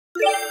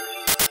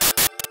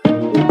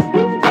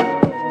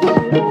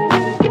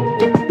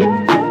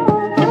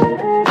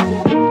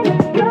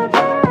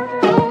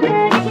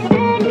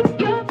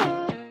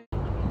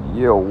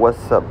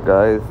What's up,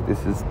 guys?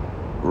 This is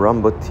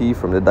Rambo T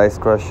from the Dice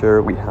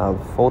Crusher. We have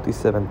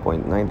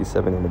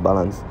 47.97 in the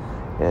balance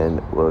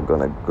and we're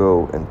gonna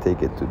go and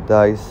take it to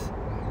dice.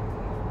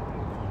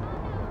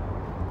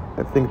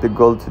 I think the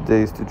goal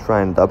today is to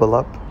try and double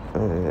up.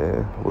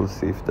 We'll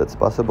see if that's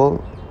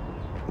possible.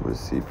 We'll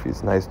see if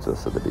he's nice to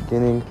us at the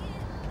beginning.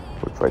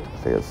 We'll try to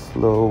play as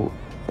slow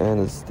and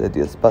as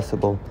steady as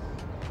possible,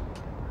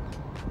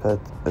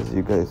 but as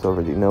you guys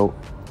already know,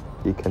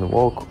 he can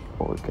walk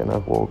or he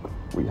cannot walk.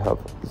 We have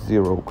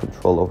zero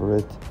control over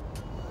it.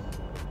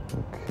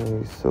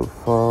 Okay, so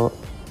far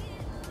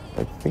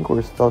I think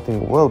we're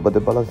starting well, but the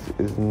balance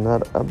is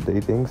not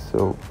updating,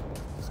 so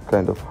it's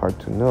kind of hard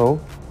to know.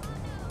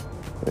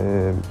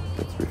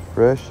 Let's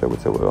refresh. I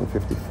would say we're on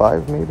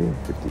 55, maybe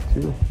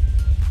 52.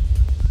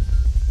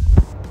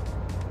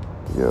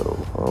 Yo,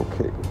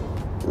 okay,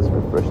 just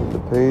refreshing the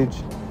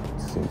page.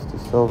 Seems to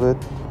solve it.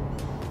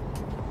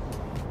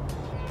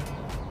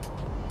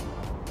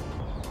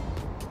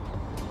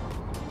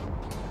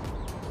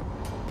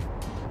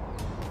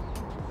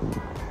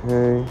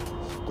 Okay,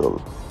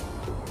 still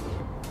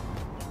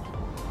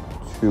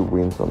 2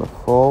 wins on a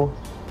fall.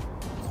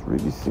 It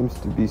really seems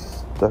to be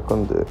stuck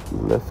on the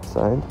left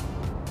side.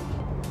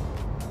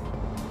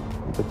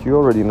 But you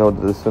already know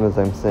that as soon as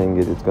I'm saying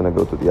it, it's gonna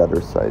go to the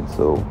other side.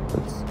 So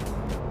let's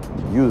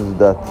use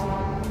that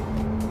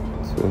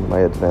to my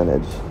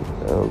advantage.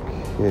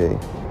 Okay,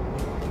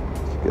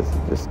 I guess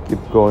just keep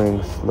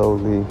going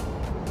slowly,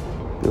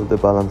 build the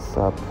balance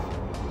up.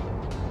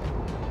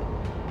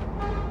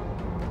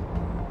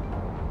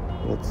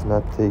 Let's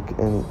not take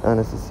any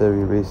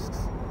unnecessary risks.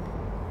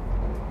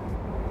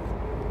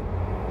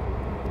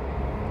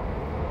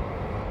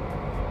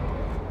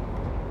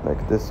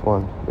 Like this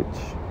one, which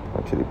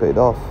actually paid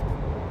off.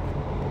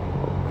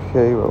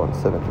 Okay, we're on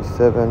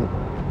 77.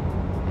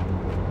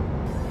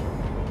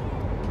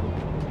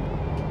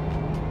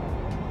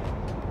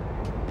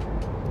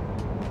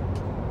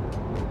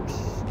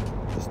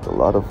 Just a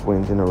lot of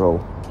wins in a row.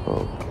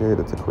 Okay,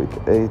 that's a quick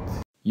 8.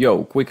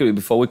 Yo, quickly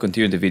before we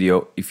continue the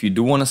video, if you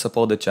do want to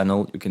support the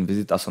channel, you can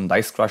visit us on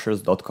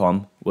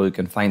dicecrushers.com, where you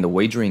can find a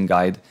wagering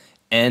guide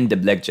and the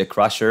Blackjack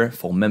Crusher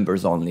for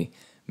members only.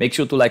 Make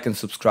sure to like and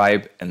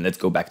subscribe, and let's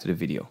go back to the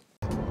video.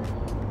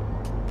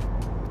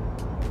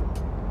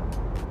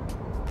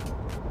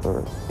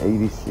 We're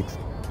 86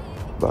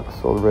 bucks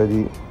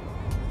already.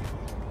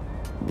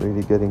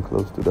 Really getting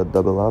close to that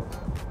double up.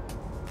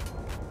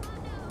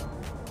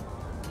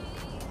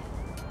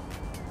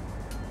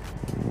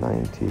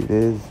 $90 it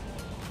is.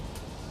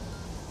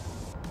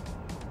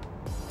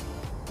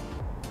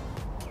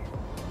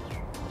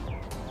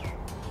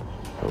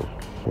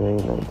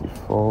 Okay,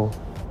 94.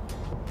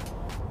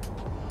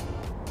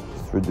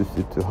 Just reduced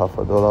it to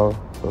 $50.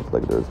 Sounds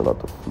like there's a lot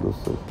of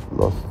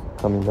loss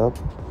coming up.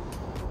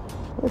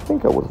 I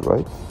think I was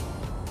right.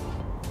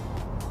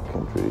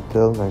 Can't really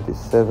tell.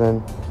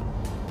 97,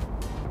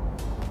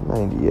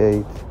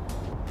 98,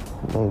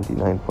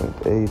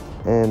 99.8,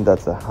 and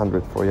that's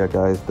 100 for you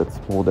guys. That's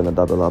more than a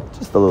double up,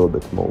 just a little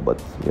bit more,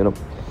 but you know,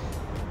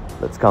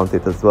 let's count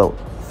it as well.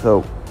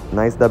 So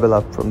nice double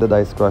up from the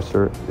Dice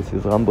Crusher. This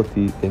is Rambo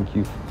T. Thank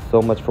you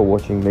so much for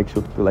watching. Make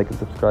sure to like and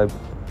subscribe.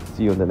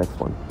 See you in the next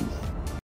one. Peace.